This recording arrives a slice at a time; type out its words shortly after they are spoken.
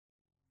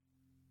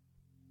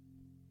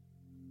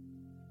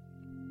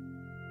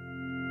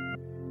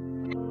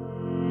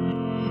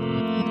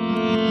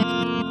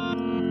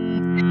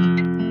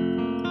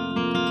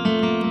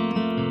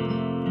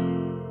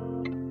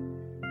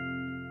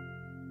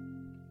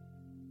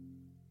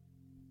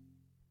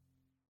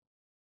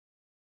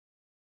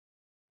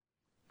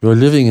You're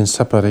living in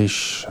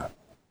separation,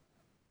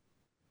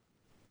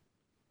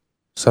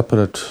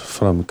 separate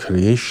from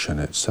creation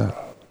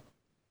itself,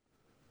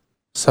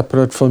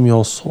 separate from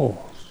your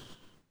soul,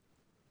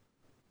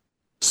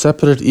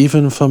 separate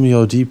even from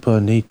your deeper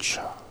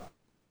nature,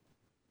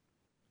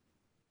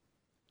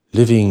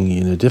 living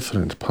in a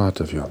different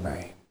part of your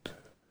mind,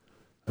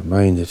 a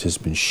mind that has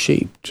been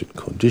shaped and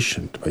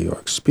conditioned by your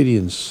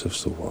experience of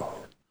the world.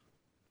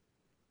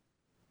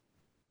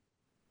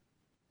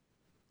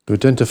 You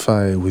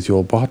identify with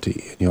your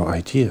body and your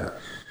ideas.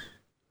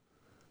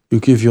 You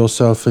give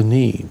yourself a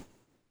name.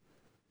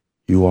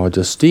 You are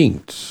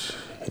distinct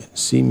and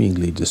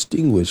seemingly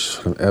distinguished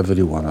from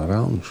everyone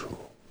around you.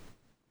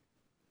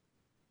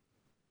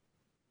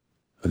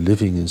 You're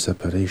living in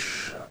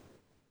separation.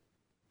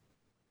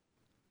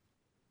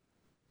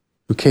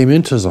 You came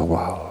into the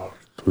world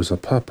with a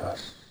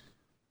purpose,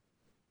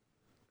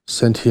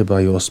 sent here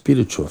by your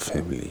spiritual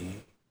family,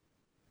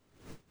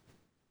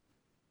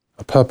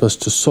 a purpose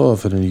to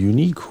serve in a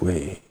unique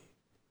way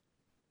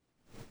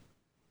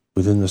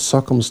within the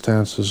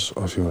circumstances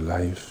of your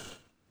life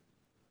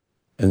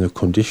and the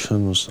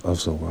conditions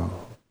of the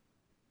world.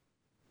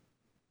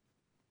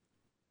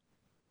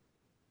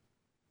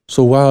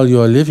 So while you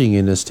are living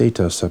in a state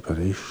of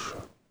separation,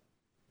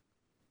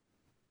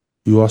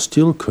 you are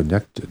still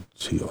connected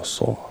to your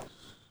source.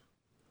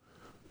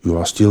 You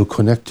are still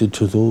connected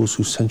to those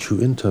who sent you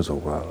into the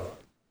world.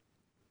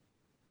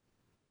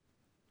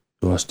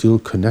 You are still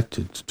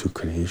connected to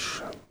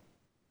creation.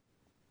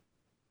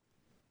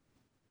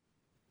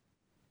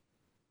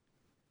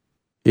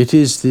 It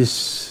is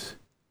this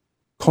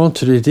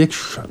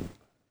contradiction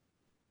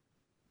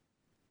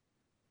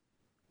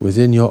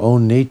within your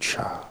own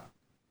nature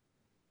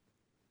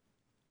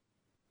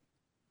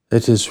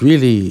that is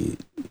really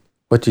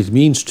what it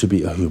means to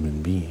be a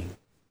human being.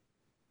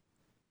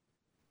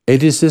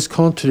 It is this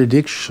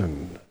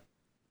contradiction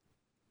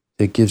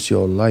that gives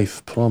your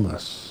life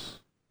promise.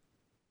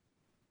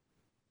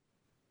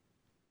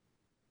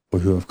 For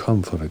you have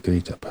come for a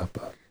greater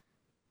purpose.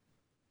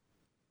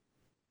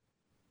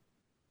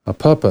 A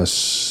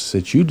purpose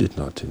that you did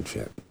not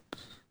invent.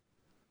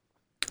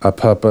 A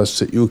purpose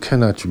that you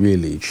cannot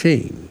really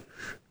change.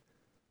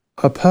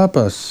 A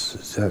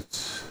purpose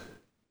that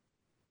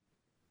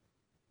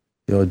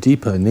your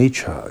deeper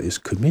nature is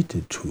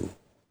committed to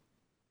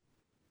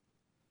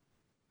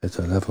at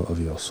the level of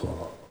your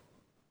soul.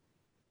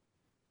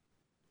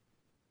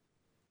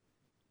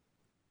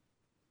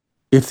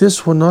 If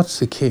this were not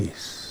the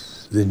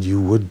case, then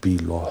you would be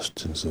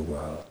lost in the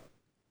world.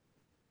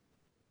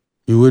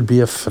 You would be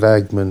a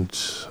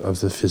fragment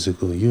of the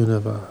physical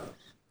universe.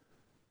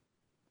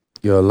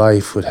 Your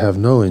life would have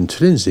no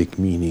intrinsic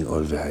meaning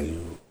or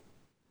value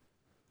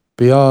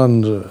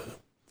beyond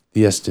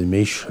the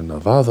estimation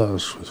of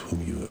others with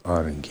whom you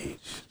are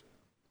engaged.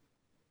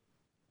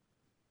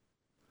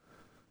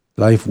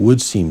 Life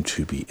would seem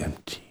to be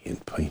empty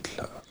and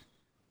pointless.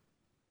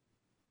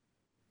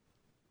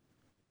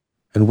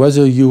 And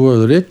whether you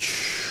were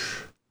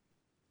rich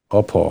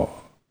or poor,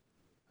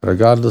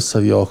 regardless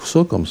of your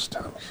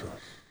circumstances,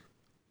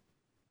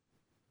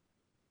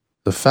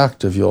 the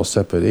fact of your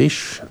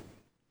separation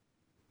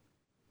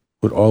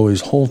would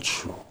always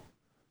haunt you,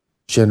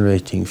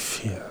 generating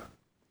fear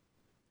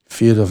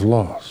of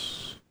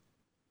loss,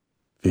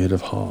 fear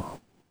of harm,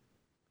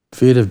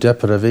 fear of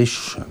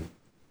deprivation,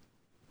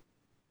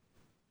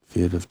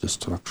 fear of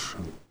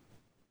destruction.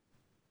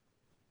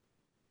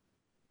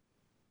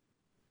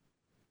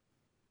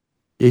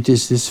 It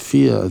is this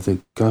fear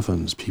that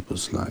governs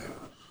people's lives,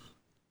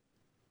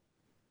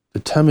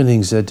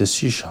 determining their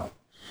decisions,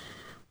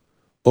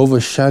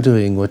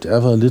 overshadowing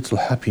whatever little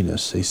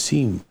happiness they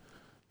seem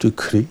to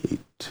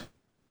create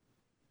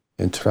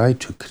and try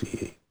to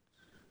create.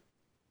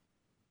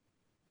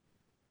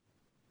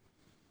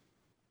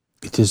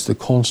 It is the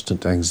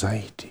constant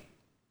anxiety.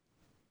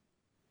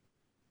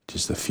 It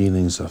is the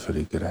feelings of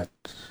regret.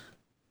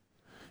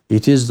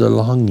 It is the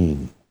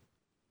longing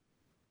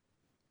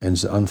and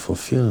the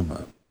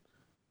unfulfillment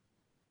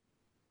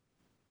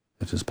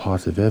that is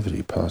part of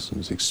every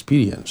person's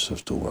experience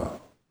of the world.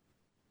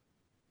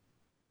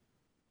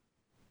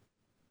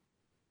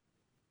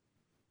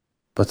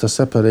 But the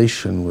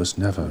separation was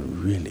never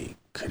really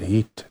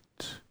created.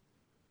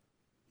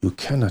 You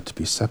cannot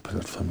be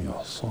separate from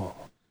your soul.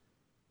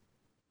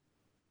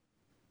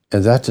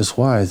 And that is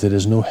why there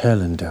is no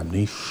hell and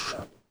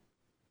damnation.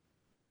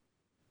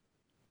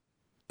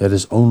 There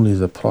is only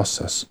the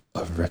process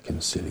of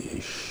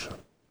reconciliation.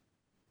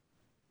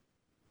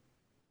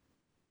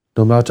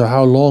 No matter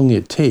how long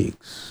it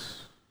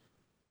takes,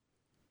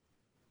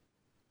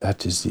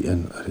 that is the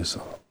end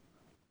result.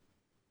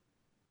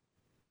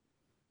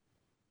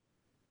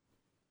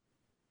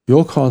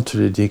 Your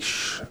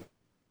contradiction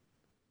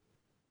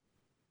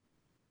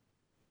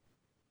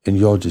in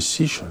your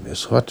decision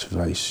is what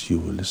voice you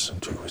will listen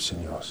to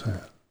within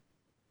yourself.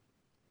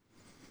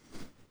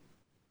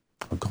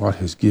 God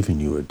has given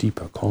you a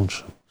deeper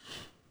conscience,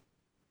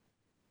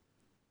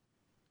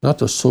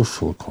 not a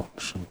social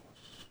conscience,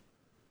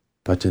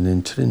 but an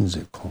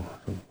intrinsic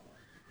conscience.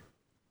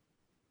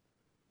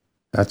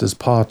 That is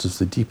part of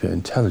the deeper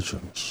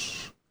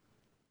intelligence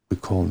we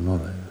call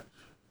knowledge.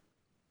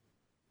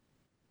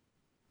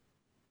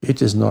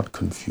 It is not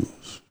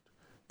confused.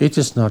 It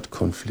is not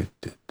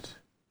conflicted.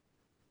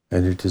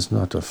 And it is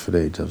not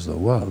afraid of the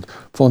world,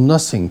 for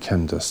nothing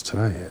can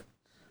destroy it.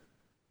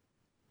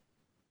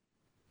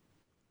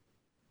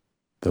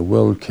 The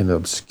world can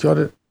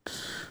obscure it,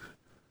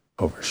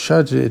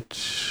 overshadow it,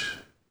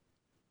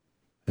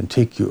 and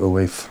take you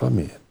away from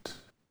it.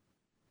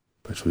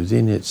 But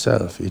within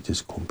itself, it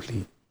is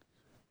complete.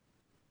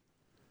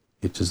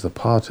 It is the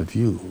part of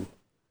you.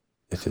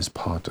 It is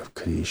part of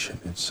creation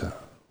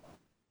itself.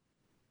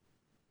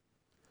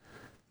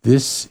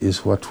 This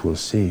is what will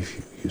save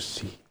you, you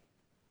see.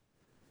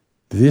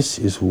 This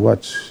is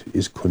what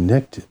is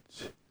connected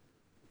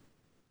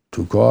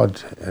to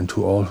God and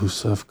to all who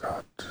serve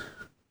God,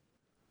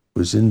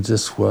 within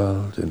this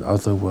world and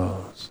other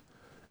worlds,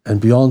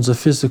 and beyond the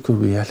physical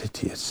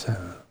reality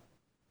itself.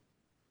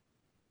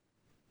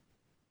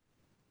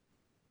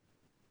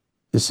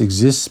 This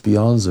exists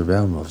beyond the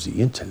realm of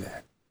the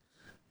intellect.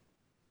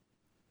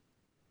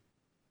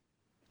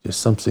 It is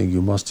something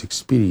you must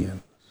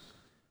experience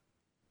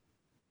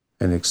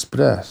and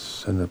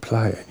express and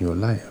apply in your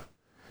life.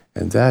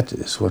 And that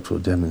is what will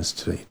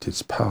demonstrate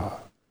its power,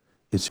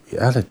 its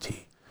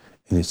reality,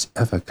 and its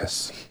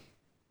efficacy.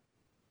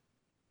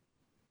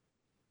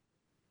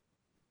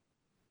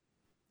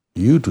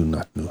 You do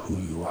not know who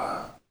you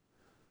are,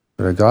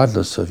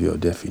 regardless of your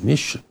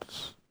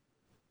definitions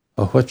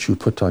or what you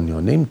put on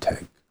your name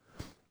tag,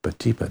 but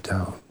deeper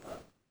down,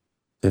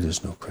 there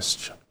is no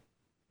question.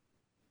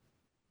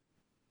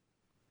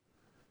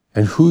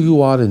 And who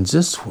you are in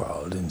this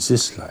world, in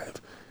this life,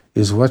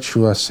 is what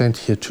you are sent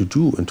here to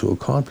do and to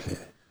accomplish.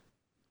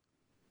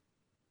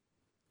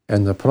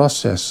 And the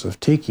process of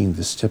taking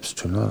the steps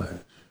to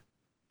knowledge,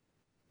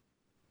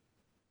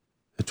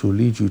 it will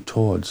lead you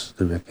towards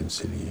the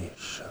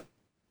reconciliation.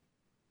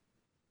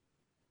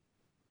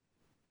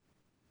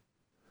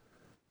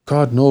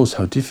 God knows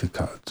how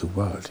difficult the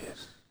world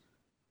is.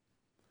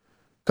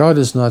 God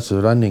is not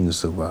running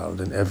the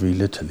world in every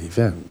little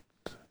event.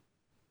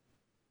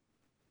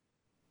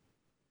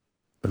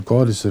 But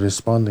God is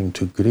responding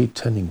to great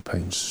turning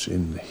points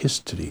in the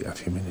history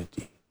of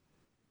humanity.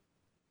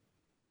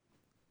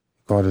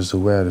 God is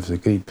aware of the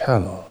great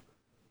peril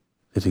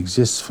that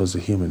exists for the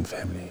human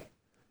family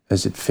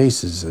as it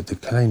faces a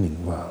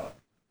declining world.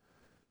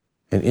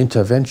 An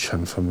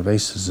intervention from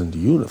races in the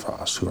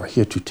universe who are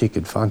here to take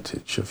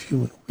advantage of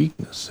human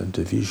weakness and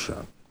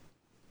division.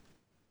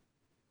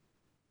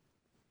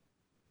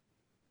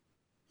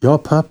 Your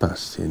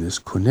purpose then is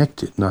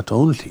connected not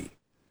only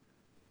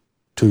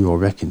to your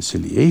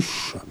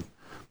reconciliation,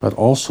 but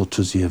also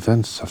to the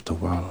events of the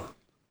world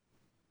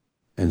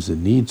and the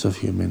needs of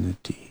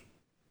humanity.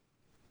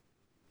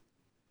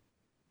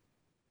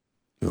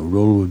 Your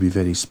role will be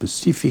very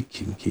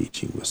specific,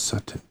 engaging with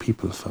certain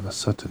people for a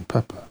certain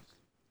purpose.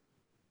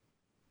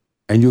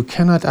 And you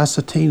cannot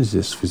ascertain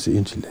this with the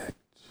intellect,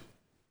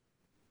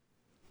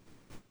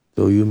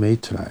 though you may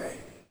try,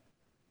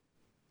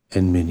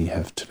 and many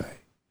have tried.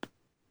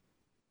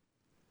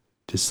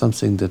 It is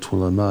something that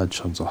will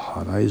emerge on the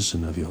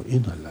horizon of your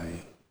inner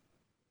life.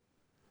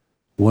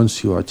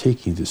 Once you are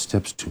taking the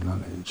steps to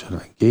knowledge and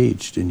are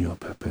engaged in your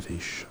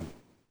preparation.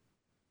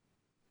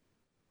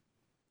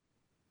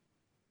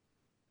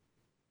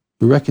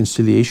 Your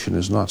reconciliation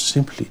is not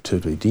simply to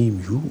redeem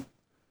you,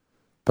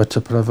 but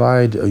to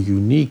provide a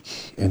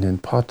unique and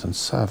important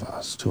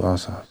service to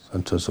others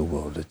and to the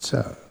world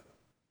itself.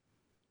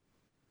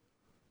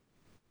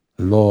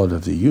 The Lord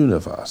of the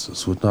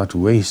universes would not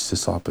waste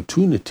this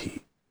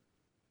opportunity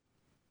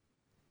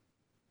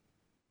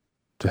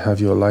to have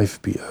your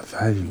life be of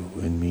value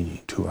and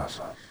meaning to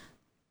others.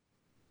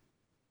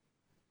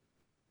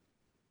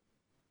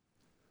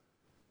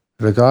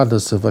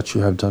 Regardless of what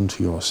you have done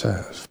to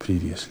yourself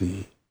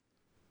previously,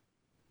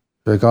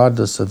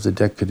 regardless of the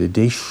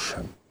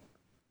degradation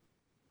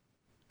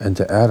and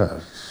the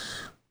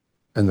errors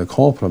and the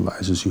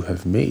compromises you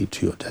have made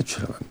to your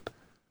detriment,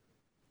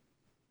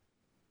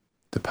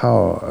 the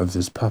power of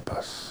this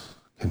purpose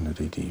can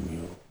redeem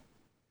you.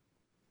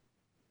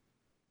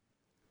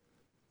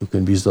 You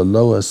can be the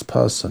lowest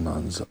person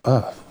on the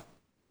earth,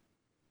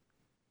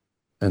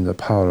 and the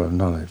power of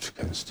knowledge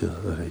can still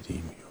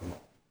redeem you.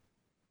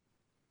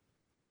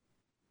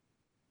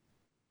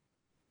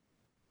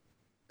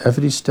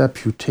 Every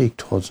step you take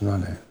towards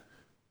knowledge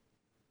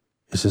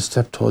is a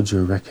step towards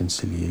your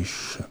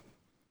reconciliation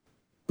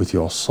with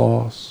your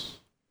source,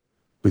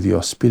 with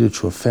your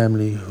spiritual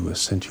family who has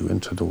sent you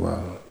into the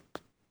world,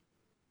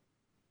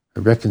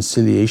 a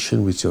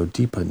reconciliation with your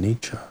deeper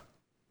nature,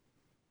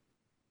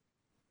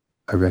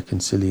 a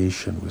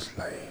reconciliation with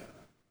life.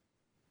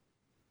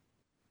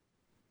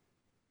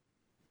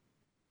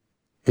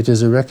 It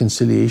is a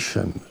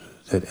reconciliation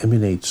that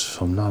emanates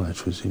from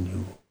knowledge within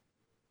you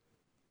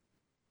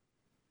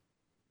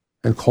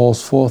and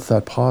calls forth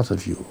that part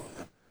of you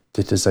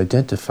that is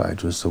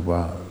identified with the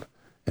world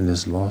and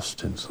is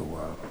lost in the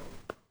world.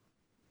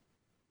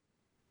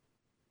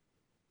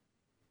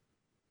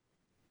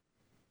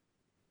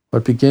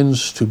 What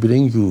begins to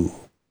bring you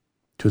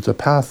to the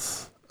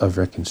path of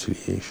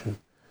reconciliation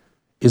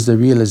is the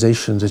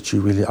realization that you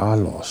really are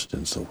lost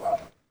in the world,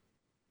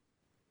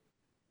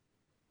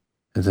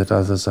 and that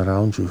others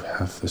around you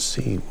have the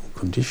same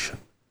condition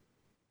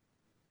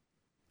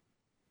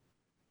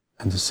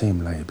and the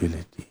same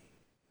liability.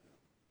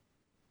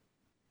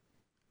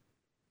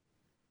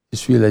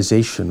 This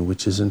realization,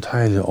 which is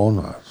entirely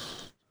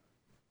honest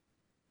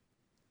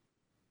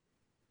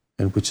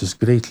and which is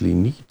greatly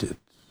needed,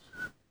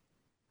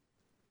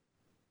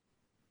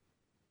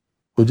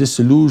 will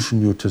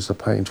disillusion you to the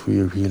point where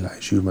you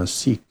realize you must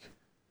seek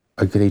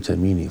a greater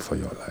meaning for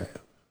your life.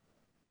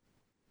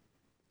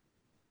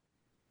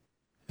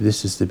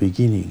 This is the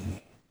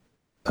beginning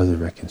of the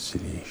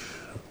reconciliation.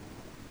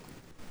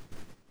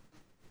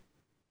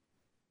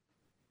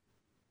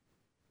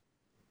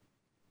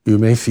 You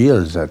may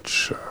feel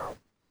that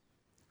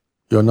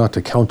you're not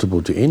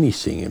accountable to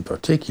anything in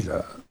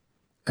particular,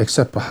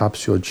 except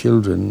perhaps your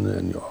children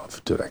and your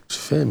direct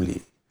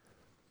family,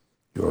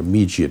 your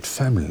immediate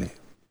family.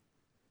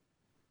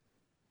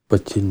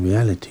 But in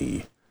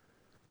reality,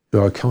 you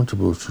are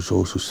accountable to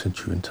those who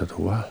sent you into the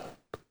world.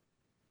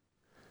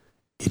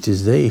 It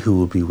is they who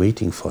will be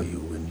waiting for you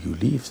when you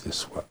leave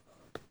this world.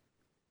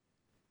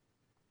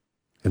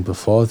 And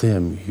before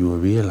them, you will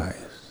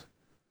realize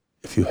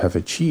if you have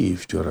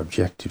achieved your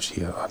objectives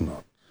here or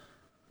not.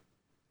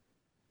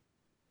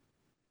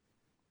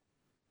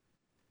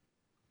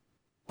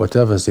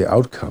 Whatever is the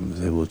outcome,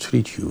 they will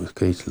treat you with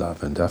great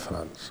love and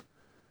deference.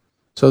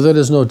 So there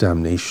is no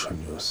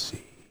damnation, you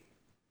see.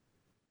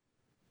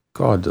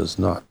 God does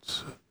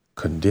not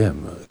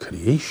condemn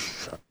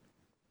creation.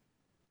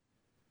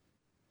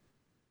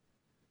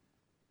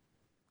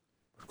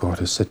 God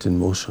has set in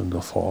motion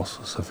the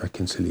forces of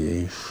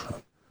reconciliation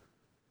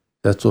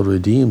that will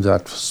redeem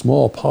that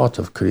small part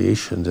of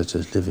creation that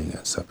is living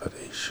in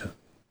separation.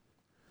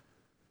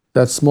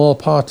 That small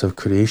part of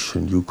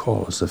creation you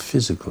call the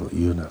physical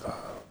universe.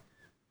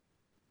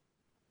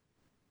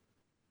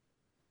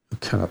 You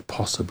cannot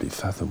possibly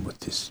fathom what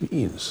this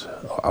means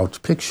or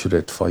outpicture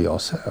it for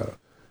yourself.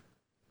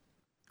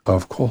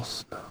 Of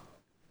course not.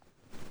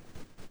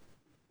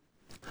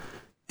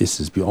 This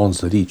is beyond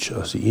the reach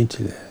of the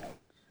intellect,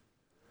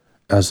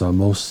 as are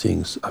most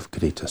things of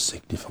greater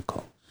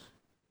significance.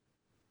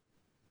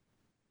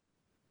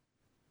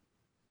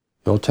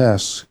 Your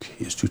task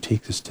is to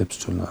take the steps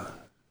to learn,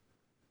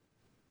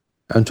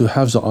 and to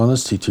have the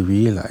honesty to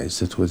realize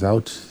that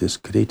without this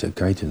greater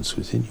guidance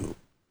within you,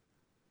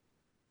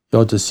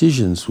 your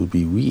decisions will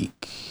be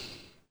weak,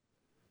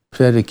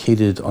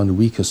 predicated on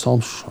weak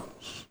assumptions,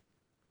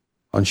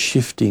 on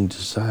shifting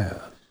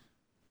desires,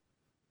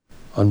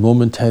 on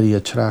momentary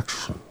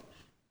attractions,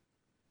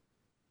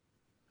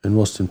 and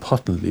most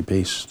importantly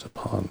based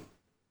upon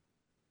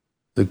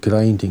the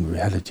grinding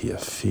reality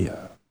of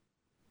fear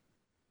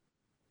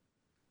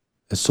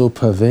that so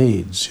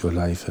pervades your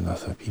life and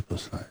other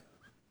people's lives,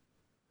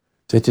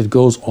 that it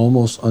goes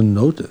almost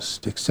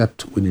unnoticed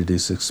except when it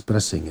is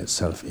expressing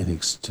itself in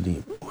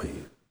extreme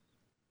ways.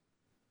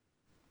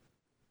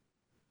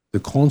 The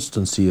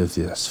constancy of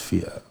this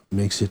fear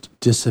makes it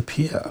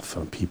disappear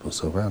from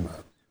people's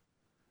awareness.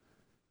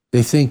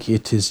 They think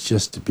it is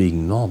just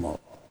being normal,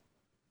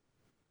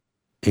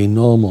 a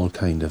normal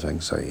kind of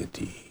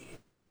anxiety,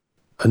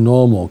 a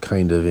normal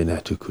kind of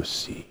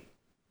inadequacy.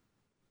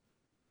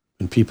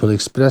 When people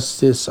express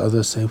this,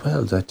 others say,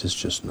 well, that is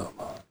just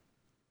normal.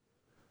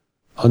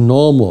 A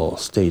normal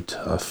state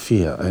of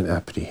fear and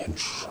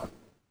apprehension.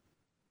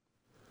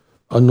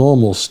 A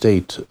normal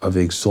state of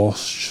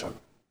exhaustion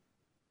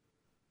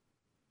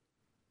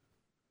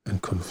and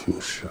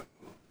confusion.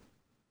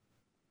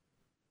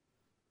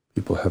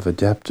 People have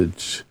adapted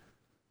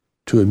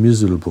to a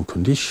miserable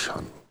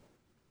condition,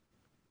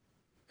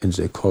 and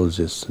they call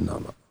this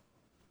normal.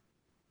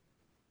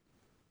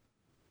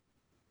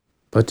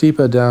 But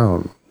deeper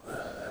down,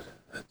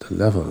 at the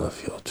level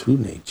of your true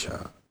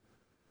nature,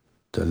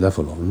 the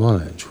level of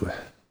knowledge,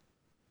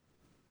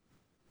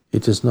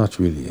 it is not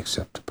really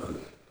acceptable.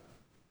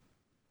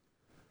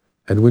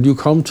 And when you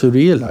come to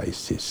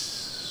realize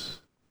this,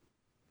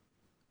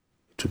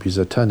 it will be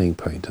the turning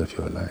point of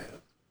your life.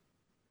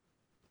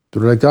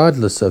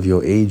 Regardless of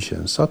your age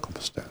and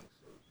circumstance,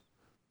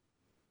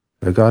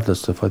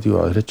 regardless of whether you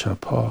are rich or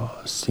poor,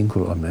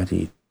 single or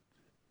married,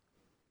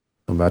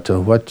 no matter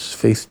what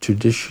faith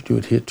tradition you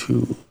adhere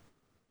to,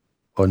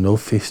 or no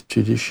faith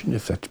tradition,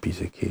 if that be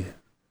the case,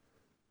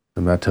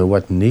 no matter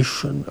what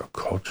nation or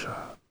culture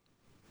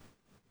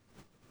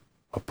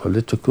or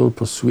political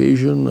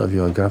persuasion of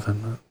your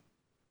government,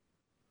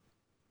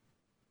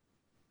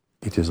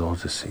 it is all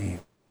the same.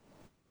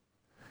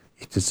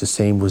 It is the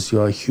same whether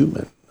you are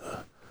human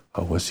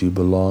or whether you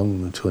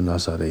belong to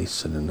another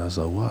race in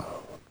another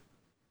world.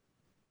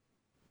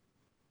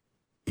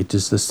 It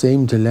is the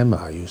same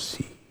dilemma, you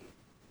see.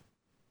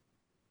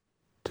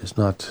 It is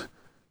not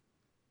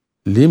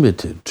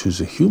limited to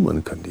the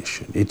human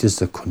condition. It is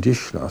the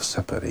condition of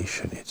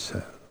separation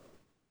itself.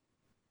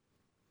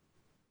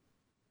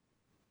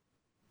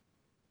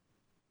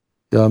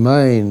 Your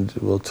mind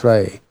will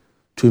try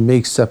to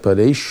make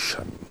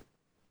separation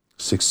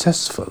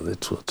successful.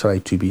 It will try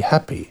to be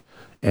happy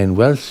and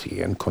wealthy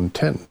and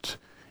content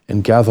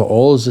and gather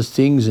all the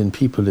things in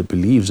people it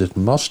believes it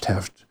must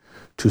have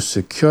to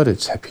secure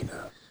its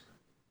happiness.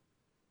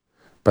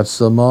 But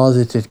the more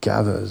that it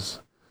gathers,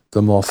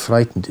 the more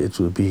frightened it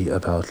will be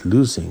about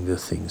losing the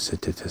things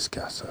that it has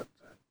gathered.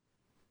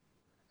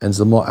 And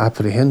the more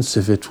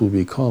apprehensive it will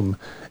become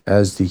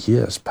as the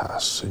years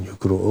pass and you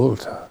grow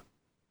older.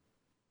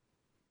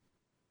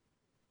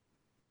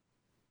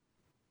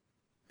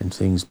 And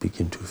things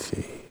begin to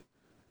fade.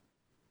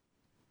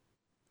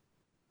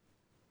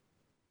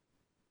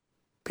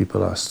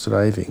 People are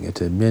striving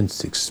at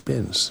immense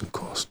expense and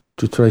cost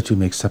to try to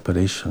make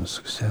separation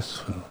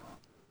successful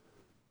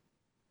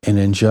and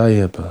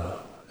enjoyable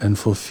and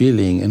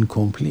fulfilling and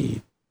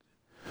complete.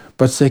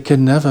 But they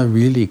can never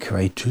really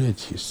quite do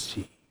it, you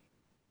see.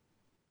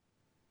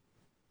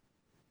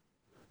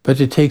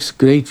 But it takes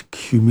great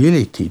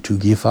humility to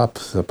give up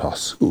the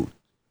pursuit.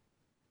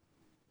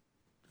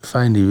 To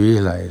finally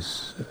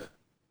realize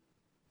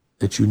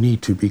that you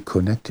need to be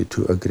connected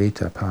to a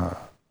greater power.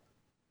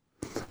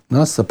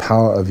 Not the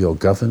power of your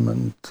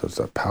government, or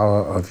the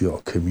power of your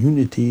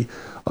community,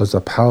 or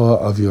the power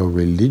of your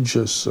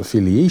religious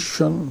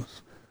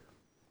affiliations,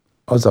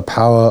 or the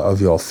power of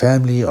your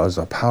family, or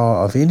the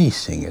power of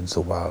anything in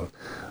the world,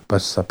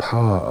 but the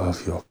power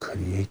of your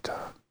Creator.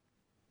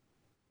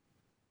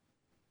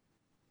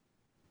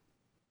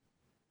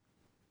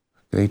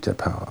 Greater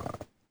power.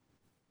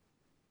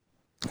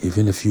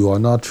 Even if you are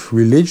not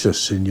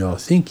religious in your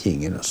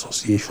thinking, in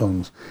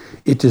associations,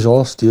 it is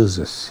all still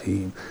the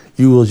same.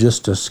 You will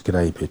just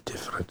describe it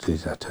differently,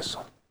 that is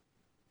all.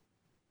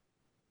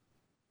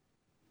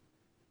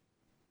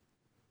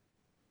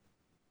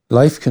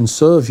 Life can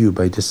serve you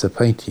by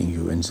disappointing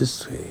you in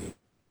this way,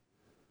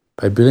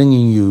 by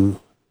bringing you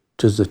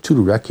to the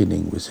true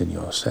reckoning within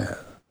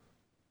yourself,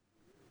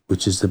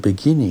 which is the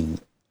beginning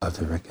of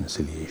the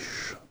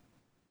reconciliation.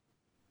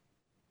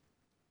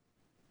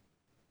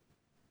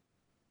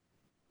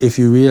 If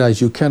you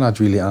realize you cannot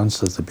really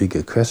answer the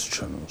bigger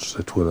questions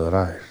that will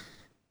arise,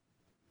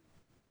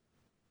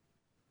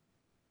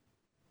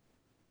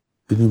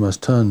 then you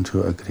must turn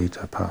to a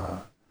greater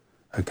power,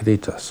 a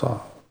greater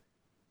soul.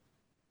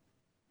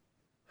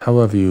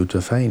 However you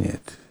define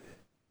it,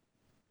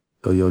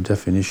 though your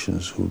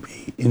definitions will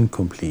be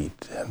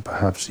incomplete and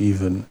perhaps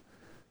even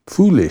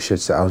foolish at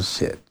the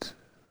outset,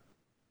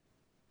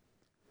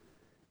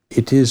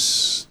 it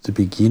is the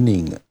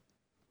beginning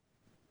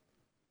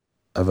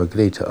of a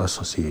greater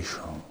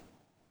association.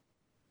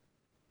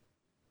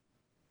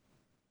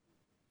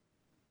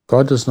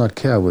 God does not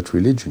care what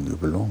religion you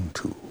belong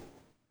to.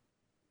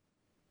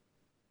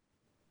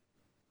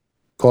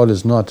 God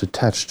is not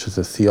attached to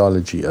the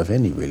theology of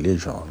any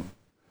religion,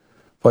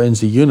 for in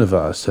the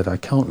universe there are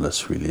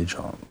countless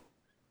religions.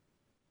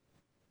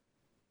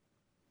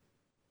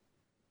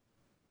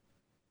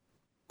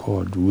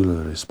 God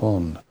will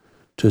respond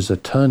to the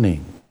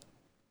turning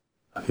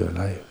of your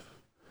life,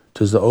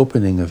 to the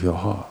opening of your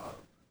heart,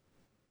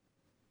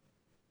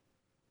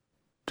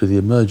 to the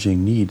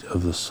emerging need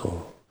of the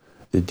soul,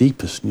 the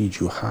deepest need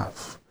you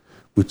have,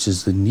 which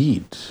is the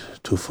need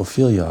to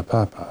fulfill your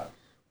purpose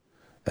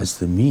as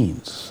the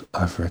means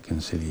of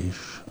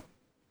reconciliation.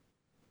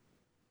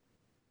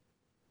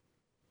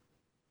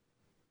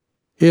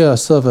 Here,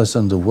 service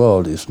in the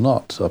world is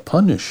not a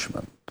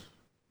punishment.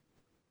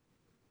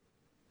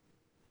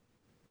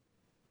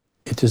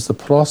 It is the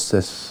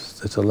process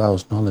that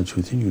allows knowledge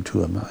within you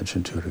to emerge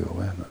into real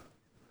awareness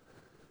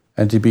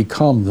and to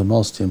become the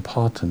most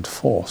important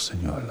force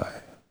in your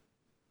life.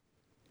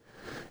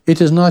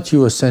 It is not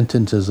you are sent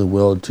into the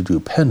world to do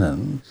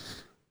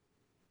penance,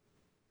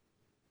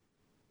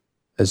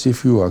 as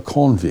if you are a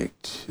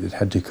convict that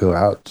had to go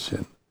out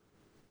and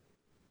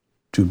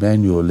do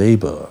manual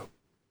labor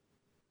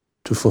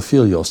to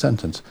fulfill your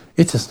sentence.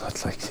 It is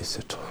not like this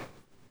at all.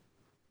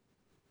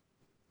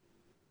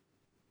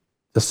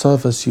 The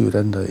service you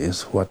render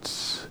is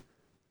what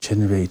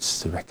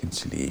generates the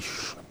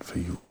reconciliation for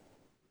you,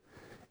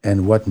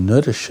 and what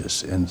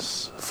nourishes and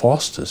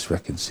fosters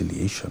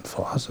reconciliation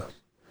for others.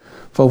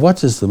 For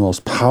what is the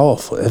most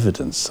powerful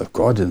evidence of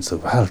God in the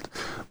world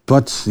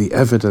but the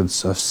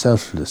evidence of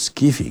selfless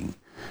giving,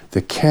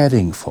 the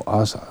caring for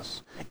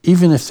others,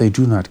 even if they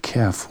do not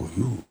care for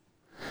you,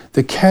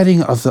 the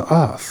caring of the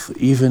earth,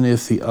 even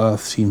if the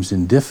earth seems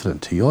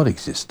indifferent to your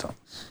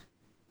existence.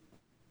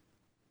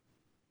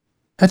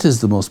 That is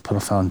the most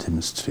profound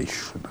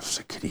demonstration of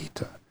the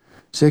Creator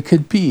there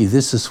could be.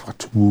 This is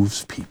what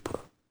moves people.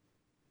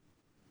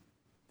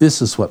 This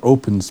is what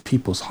opens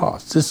people's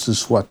hearts. This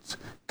is what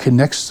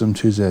connects them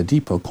to their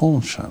deeper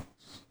conscience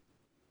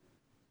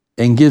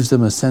and gives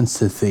them a sense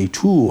that they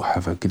too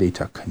have a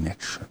greater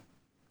connection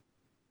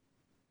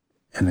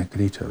and a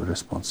greater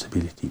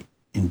responsibility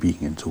in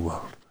being in the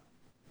world.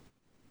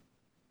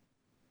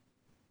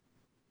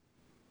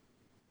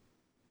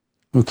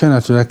 You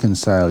cannot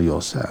reconcile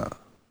yourself.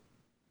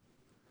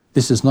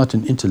 This is not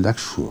an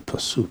intellectual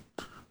pursuit.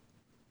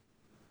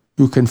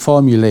 You can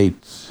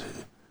formulate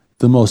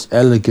the most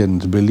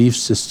elegant belief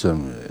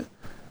system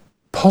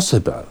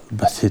possible,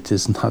 but it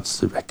is not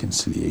the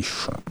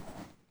reconciliation.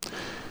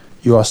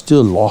 You are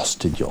still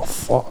lost in your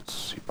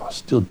thoughts. You are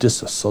still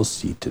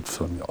disassociated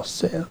from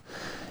yourself.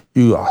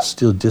 You are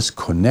still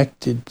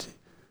disconnected.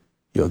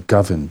 You're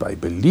governed by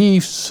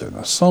beliefs and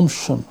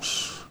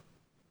assumptions.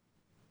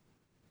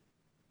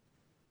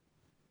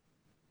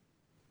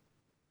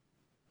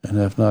 And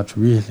have not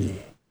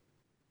really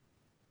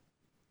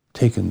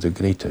taken the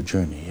greater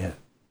journey yet.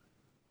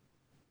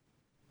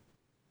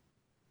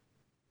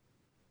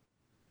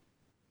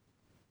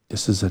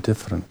 This is a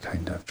different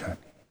kind of journey.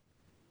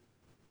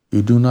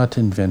 You do not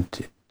invent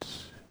it.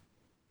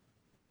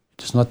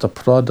 It is not a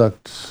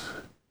product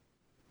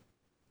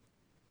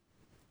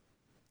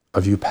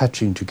of you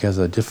patching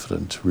together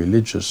different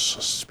religious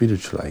or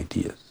spiritual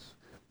ideas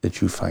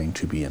that you find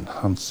to be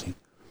enhancing.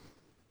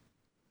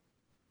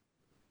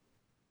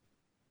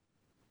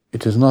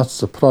 It is not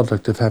the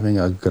product of having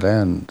a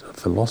grand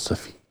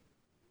philosophy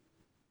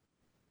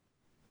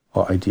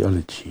or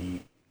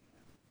ideology.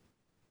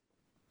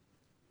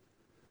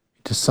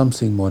 It is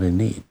something more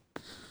innate,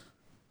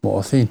 more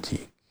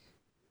authentic,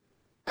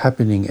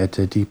 happening at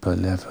a deeper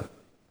level.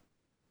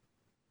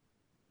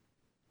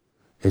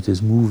 It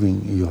is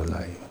moving your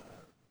life.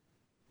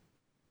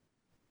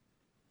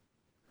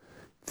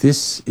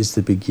 This is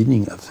the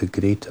beginning of the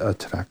great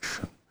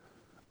attraction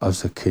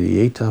of the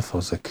Creator for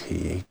the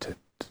created.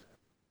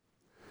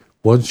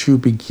 Once you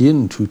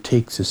begin to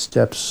take the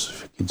steps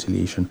of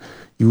reconciliation,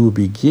 you will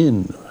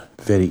begin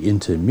very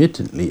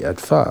intermittently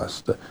at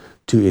first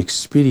to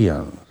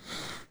experience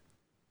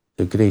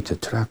the great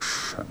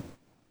attraction.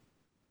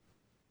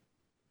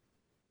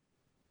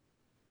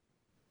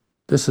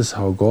 This is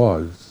how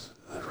God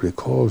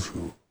recalls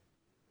you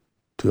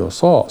to your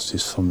source,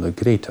 is from the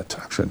great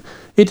attraction.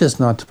 It is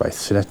not by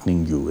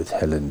threatening you with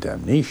hell and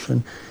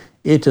damnation.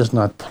 It is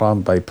not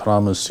by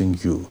promising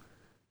you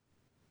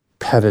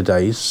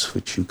paradise,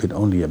 which you can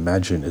only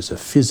imagine as a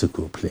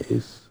physical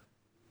place.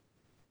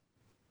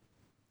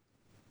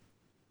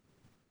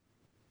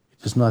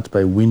 It is not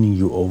by winning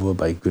you over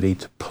by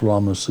great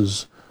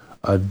promises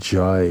of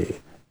joy,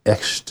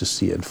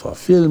 ecstasy, and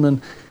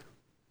fulfillment.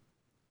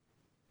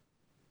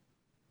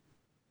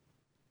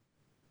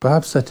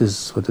 Perhaps that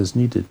is what is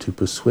needed to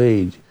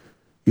persuade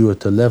you at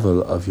the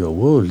level of your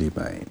worldly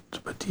mind,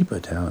 but deeper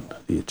down,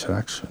 the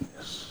attraction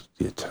is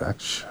the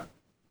attraction.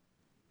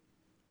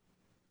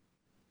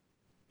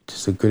 It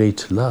is a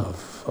great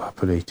love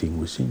operating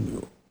within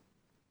you,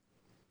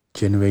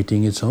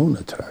 generating its own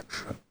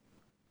attraction.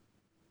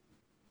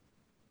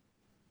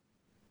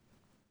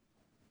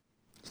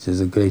 It is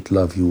a great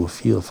love you will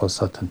feel for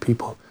certain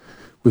people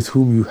with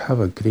whom you have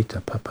a greater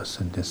purpose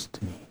and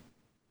destiny.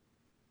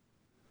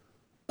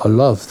 A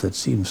love that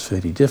seems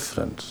very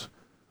different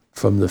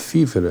from the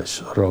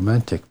feverish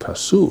romantic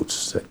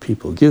pursuits that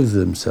people give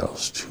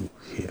themselves to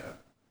here.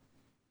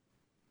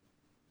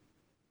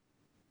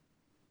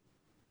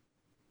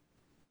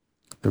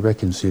 The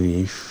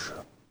reconciliation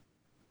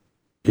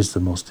is the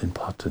most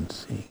important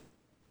thing.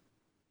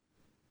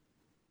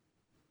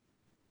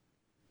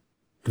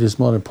 It is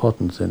more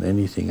important than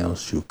anything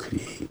else you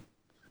create,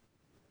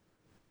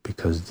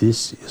 because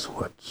this is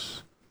what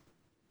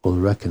will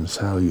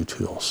reconcile you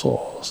to your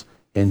souls.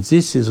 And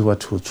this is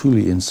what will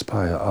truly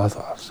inspire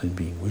others in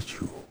being with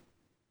you.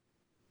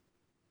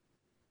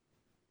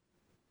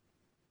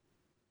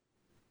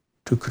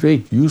 To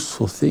create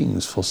useful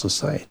things for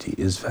society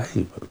is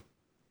valuable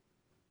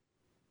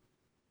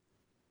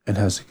and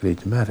has a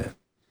great merit.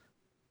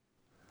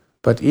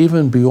 But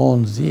even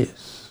beyond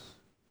this,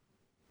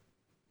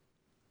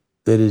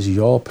 there is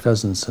your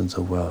presence in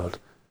the world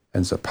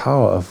and the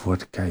power of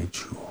what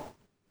guides you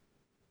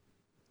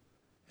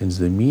and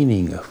the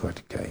meaning of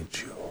what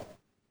guides you.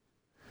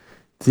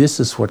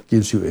 This is what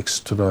gives you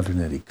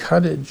extraordinary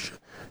courage.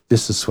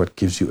 This is what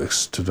gives you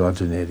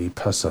extraordinary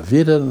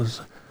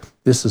perseverance.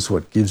 This is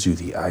what gives you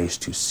the eyes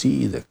to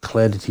see, the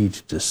clarity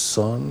to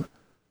discern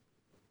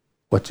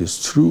what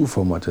is true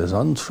from what is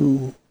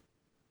untrue,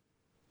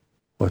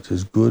 what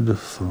is good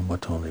from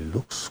what only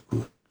looks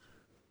good.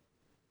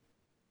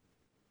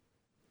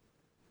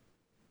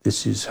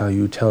 This is how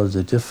you tell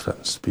the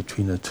difference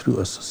between a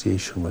true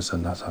association with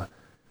another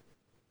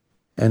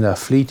and a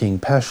fleeting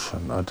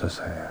passion or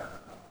desire.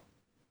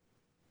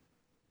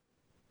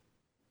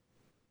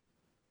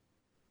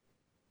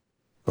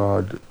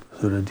 God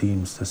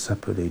redeems the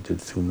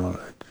separated through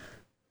knowledge,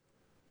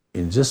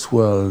 in this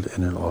world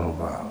and in all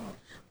worlds.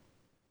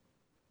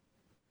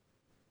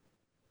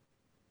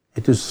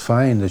 It is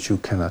fine that you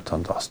cannot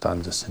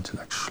understand this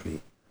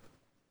intellectually,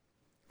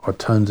 or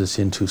turn this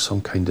into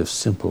some kind of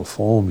simple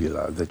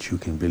formula that you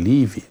can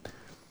believe in.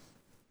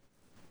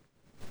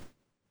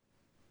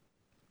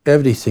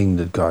 Everything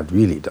that God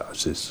really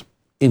does is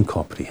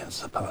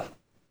incomprehensible.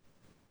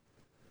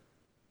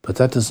 But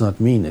that does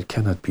not mean it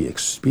cannot be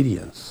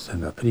experienced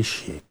and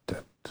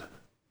appreciated.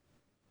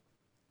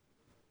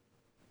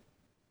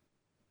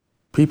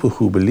 People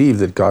who believe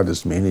that God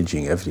is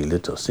managing every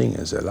little thing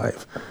in their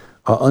life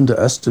are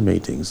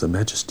underestimating the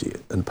majesty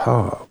and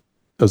power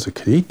of the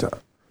Creator.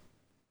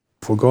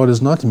 For God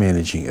is not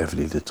managing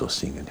every little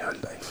thing in your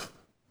life.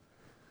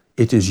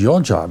 It is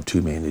your job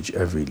to manage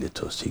every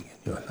little thing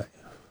in your life.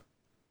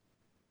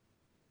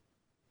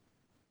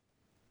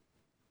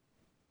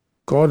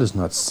 God is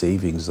not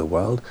saving the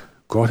world.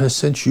 God has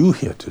sent you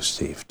here to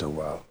save the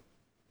world.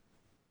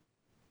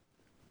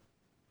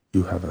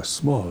 You have a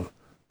small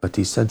but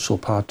essential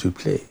part to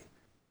play.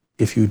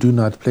 If you do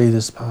not play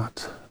this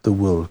part, the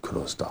world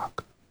grows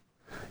dark.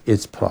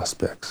 Its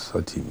prospects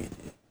are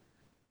diminishing.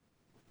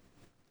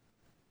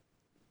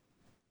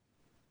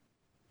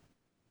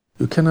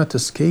 You cannot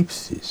escape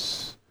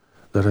this,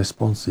 the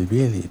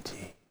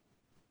responsibility,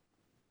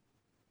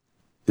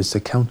 this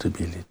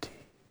accountability.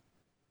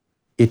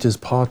 It is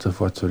part of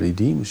what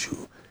redeems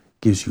you,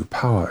 gives you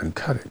power and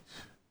courage.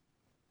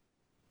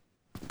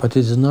 But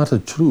it is not a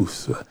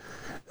truth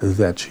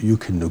that you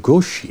can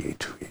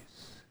negotiate with.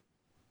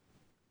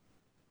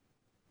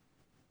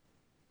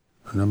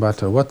 No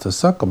matter what the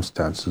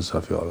circumstances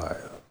of your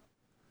life,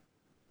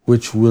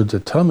 which will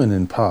determine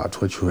in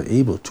part what you are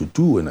able to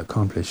do and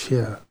accomplish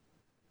here,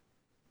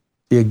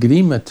 the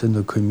agreement and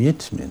the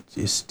commitment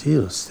is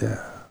still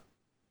there.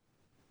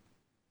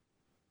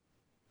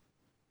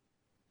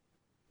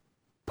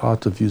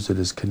 Part of you that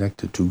is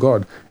connected to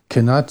God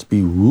cannot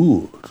be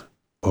ruled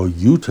or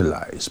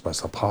utilized by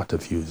the part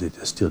of you that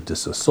is still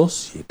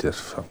disassociated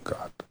from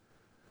God.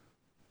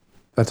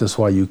 That is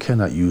why you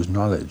cannot use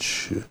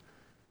knowledge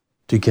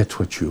to get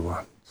what you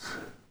want.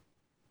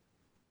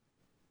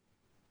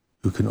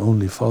 You can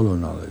only follow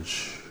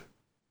knowledge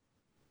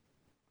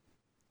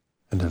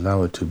and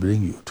allow it to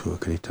bring you to a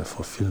greater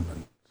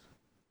fulfillment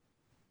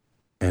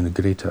and a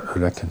greater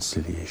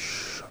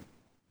reconciliation.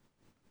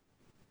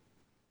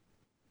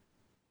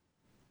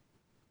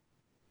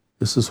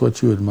 This is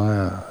what you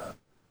admire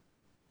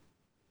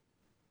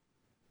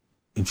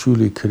in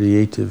truly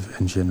creative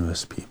and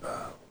generous people.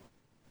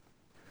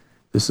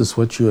 This is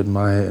what you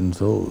admire in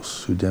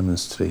those who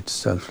demonstrate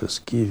selfless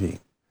giving,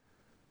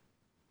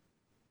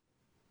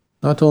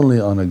 not only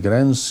on a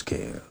grand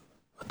scale,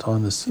 but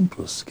on a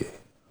simple scale.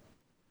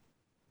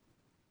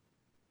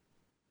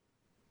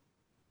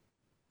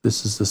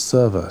 This is the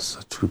service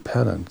a true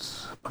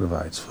parent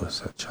provides for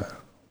their child.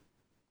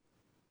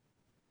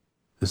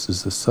 This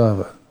is the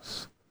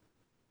service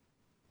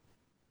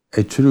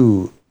a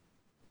true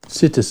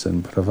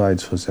citizen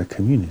provides for their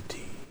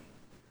community.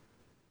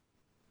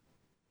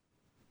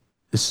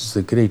 This is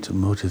the great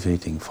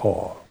motivating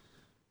force.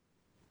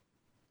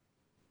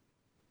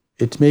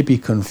 It may be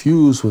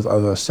confused with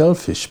other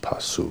selfish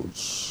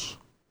pursuits,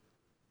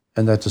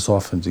 and that is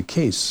often the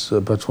case,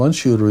 but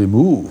once you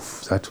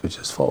remove that which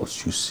is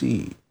false, you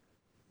see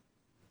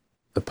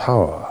the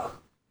power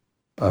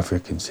of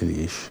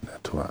reconciliation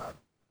at work.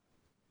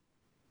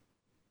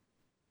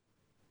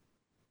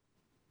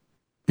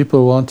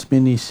 People want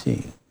many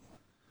things,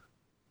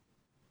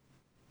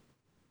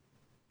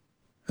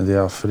 and they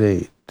are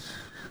afraid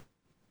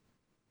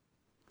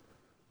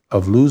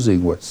of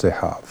losing what they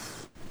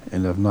have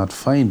and of not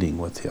finding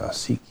what they are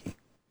seeking.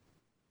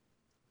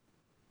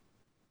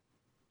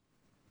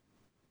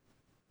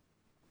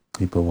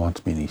 People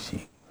want many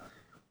things,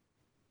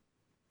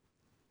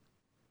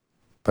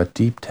 but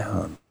deep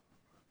down,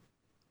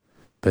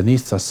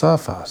 beneath the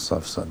surface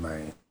of the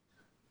mind,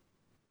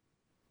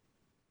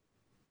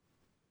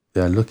 they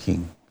are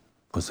looking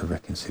for the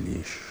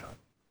reconciliation.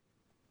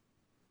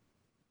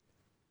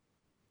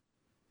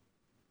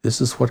 This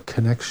is what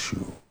connects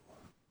you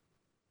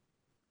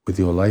with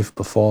your life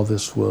before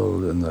this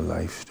world and the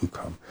life to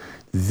come.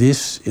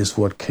 This is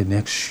what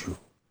connects you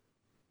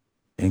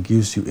and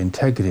gives you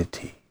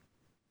integrity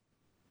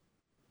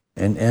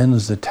and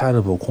ends the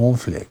terrible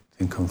conflict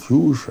and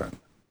confusion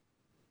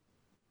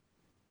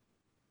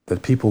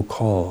that people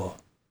call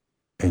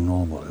a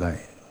normal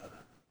life.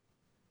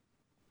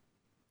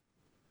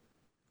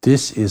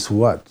 This is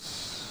what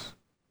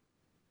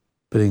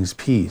brings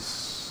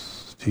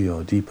peace to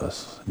your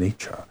deepest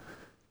nature,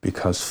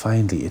 because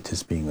finally it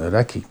is being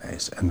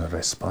recognized and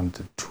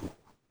responded to.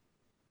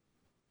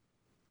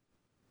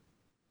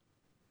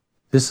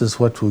 This is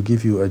what will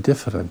give you a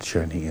different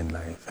journey in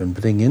life and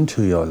bring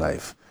into your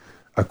life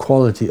a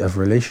quality of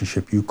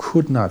relationship you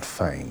could not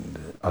find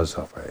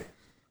otherwise.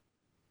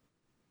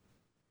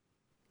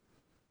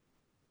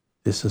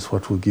 This is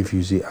what will give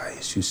you the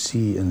eyes to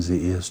see and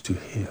the ears to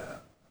hear.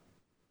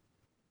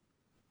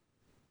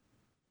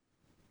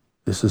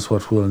 This is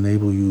what will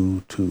enable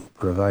you to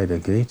provide a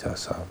greater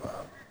service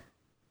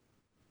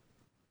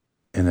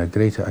and a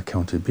greater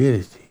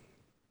accountability.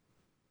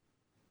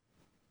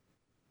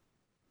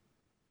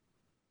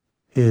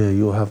 Here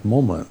you'll have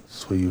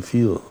moments where you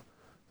feel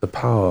the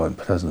power and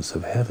presence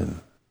of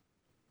heaven.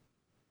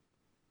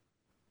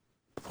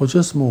 For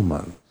just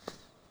moments,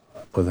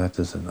 but that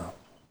is enough.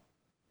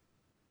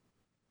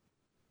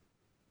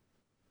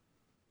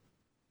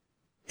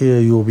 Here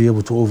you'll be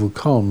able to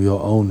overcome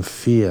your own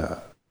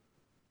fear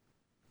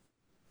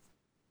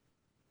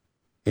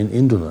and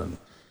indolence.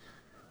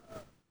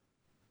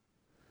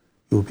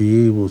 You'll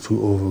be able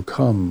to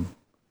overcome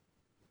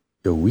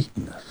your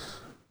weakness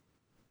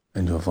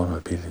and your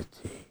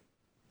vulnerability.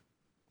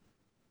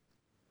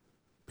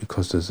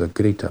 because there's a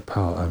greater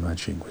power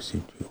emerging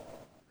within you,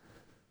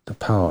 the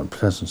power and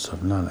presence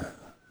of knowledge.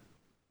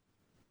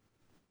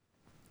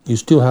 You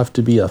still have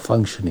to be a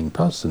functioning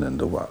person in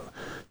the world.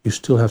 You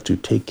still have to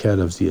take care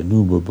of the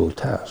innumerable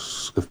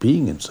tasks of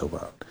being in the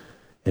world.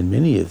 And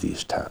many of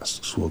these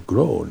tasks will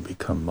grow and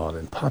become more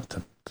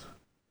important.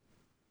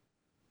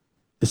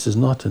 This is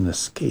not an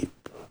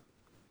escape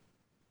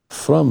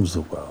from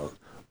the world,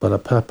 but a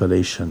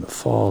preparation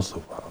for the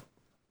world,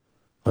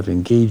 but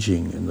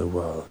engaging in the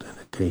world in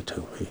a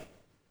greater way,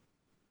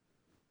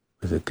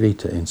 with a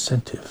greater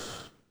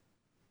incentive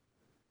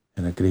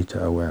and a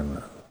greater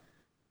awareness.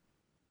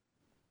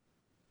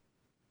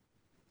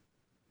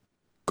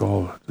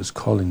 God is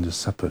calling the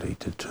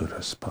separated to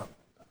respond.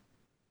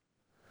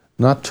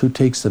 Not to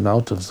take them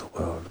out of the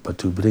world, but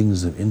to bring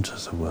them into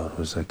the world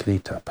with a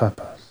greater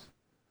purpose,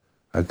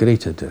 a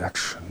greater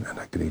direction, and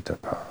a greater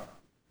power.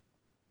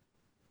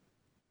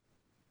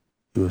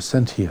 You were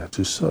sent here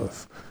to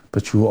serve,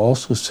 but you were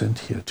also sent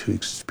here to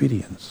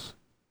experience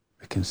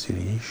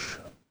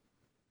reconciliation.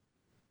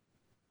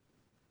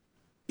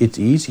 It's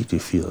easy to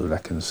feel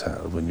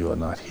reconciled when you are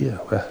not here.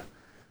 Well,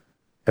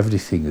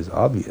 everything is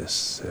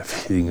obvious,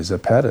 everything is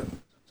apparent.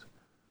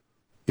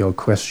 Your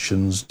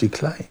questions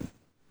decline.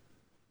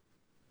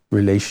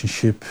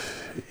 Relationship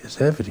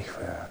is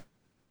everywhere,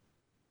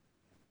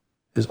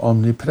 is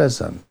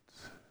omnipresent.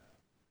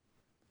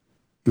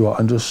 You are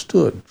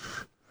understood,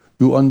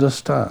 you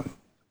understand.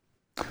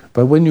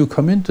 But when you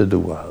come into the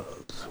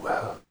world,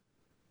 well,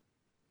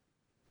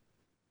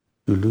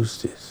 you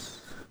lose this.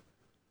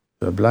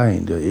 You're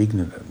blind, you're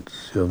ignorant,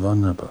 you're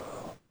vulnerable.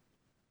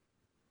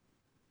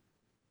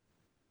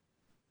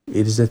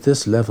 It is at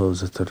this level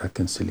that the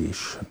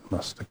reconciliation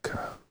must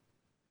occur.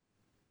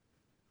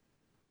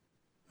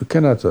 You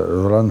cannot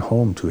run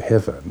home to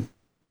heaven,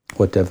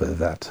 whatever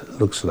that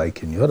looks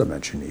like in your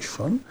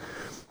imagination.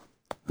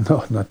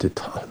 No, not at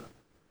all.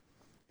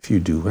 If you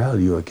do well,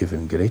 you are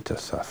given greater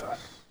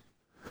service.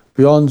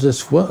 Beyond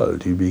this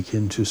world, you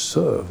begin to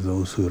serve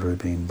those who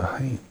remain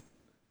behind.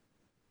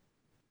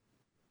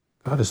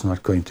 God is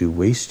not going to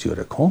waste your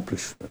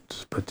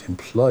accomplishments, but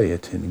employ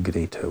it in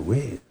greater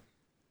ways.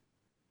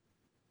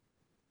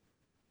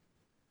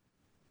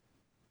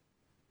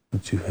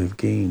 Once you have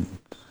gained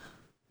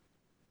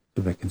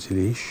the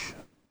reconciliation,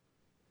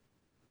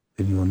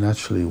 then you will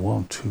naturally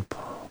want to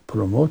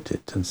promote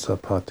it and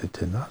support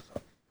it in others.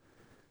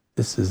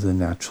 This is the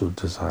natural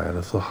desire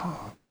of the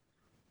heart.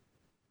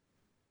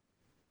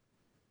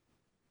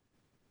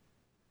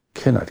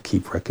 You cannot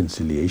keep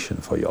reconciliation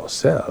for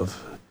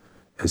yourself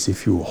as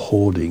if you were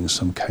holding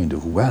some kind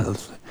of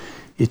wealth.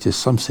 It is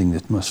something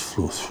that must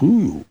flow through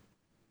you,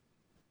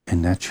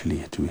 and naturally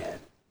it will.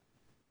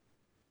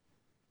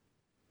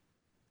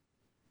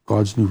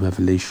 God's new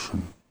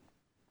revelation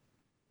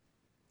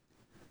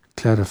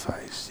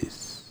clarifies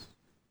this,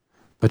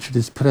 but it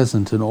is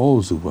present in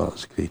all the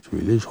world's great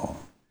religion.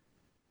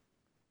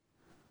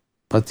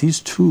 But these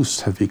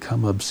truths have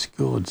become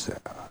obscured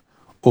there,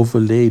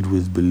 overlaid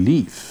with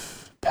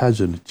belief,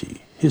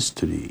 pageantry,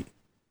 history,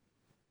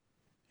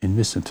 and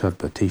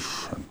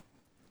misinterpretation.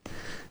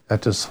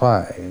 That is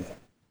why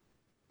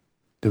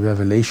the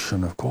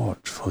revelation of God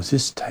for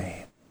this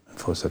time and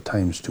for the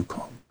times to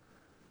come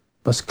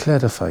must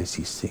clarify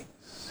these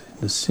things in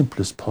the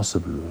simplest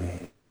possible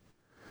way,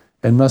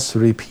 and must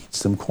repeat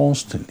them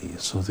constantly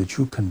so that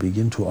you can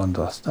begin to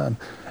understand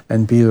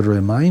and be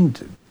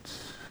reminded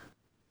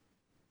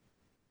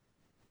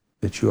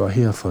that you are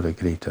here for a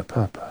greater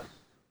purpose.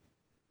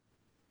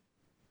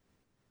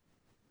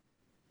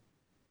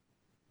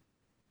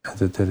 And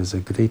that there is a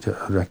greater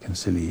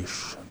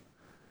reconciliation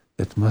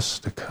that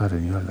must occur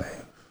in your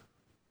life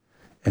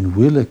and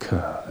will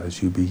occur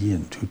as you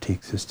begin to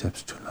take the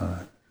steps to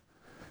learn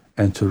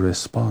and to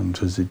respond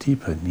to the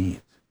deeper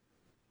need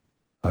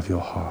of your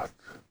heart